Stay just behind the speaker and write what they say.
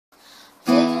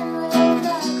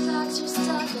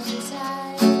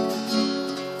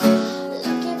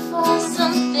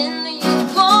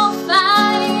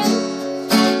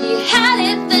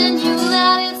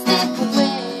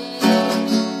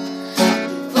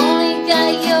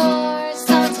got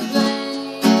yourself to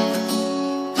blame.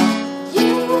 You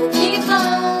keep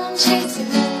on chasing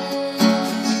it,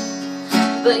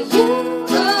 but you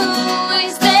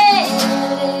always let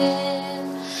it.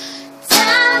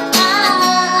 Time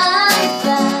flies.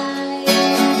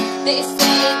 They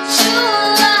say true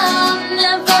love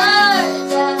never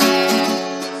dies,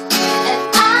 and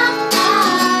I'm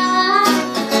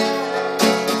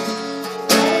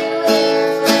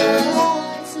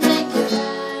waiting to make it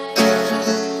right.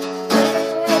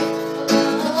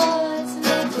 Waiting to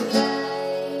make it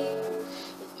right.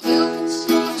 If you could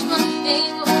change one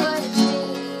thing, what would it be?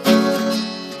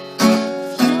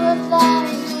 If you were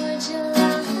flying, would you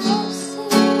love mercy?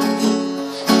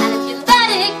 And if you let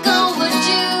it go, would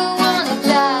you wanna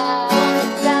die?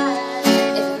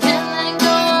 If it meant letting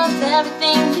go of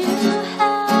everything you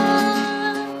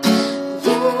have,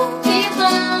 you keep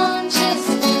on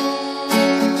chasing it,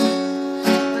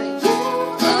 but you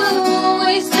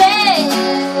always say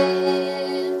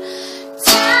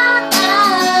time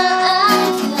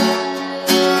flies.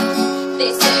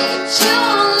 They say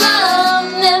true love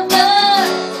never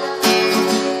dies,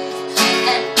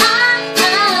 and I'm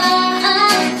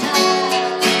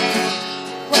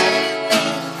what are you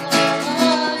waiting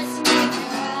for to make it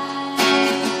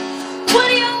right? What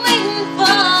are you waiting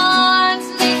for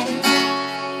to make it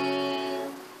right?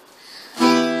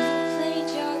 Played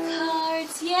your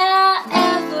cards, yeah,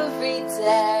 every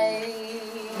day.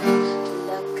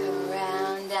 Look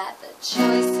around at the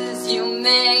choices you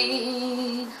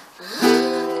made.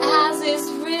 As it's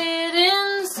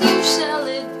written, so shall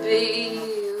it be.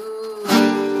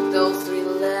 Those three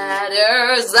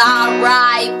letters are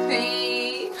R.I.P.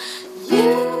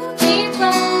 You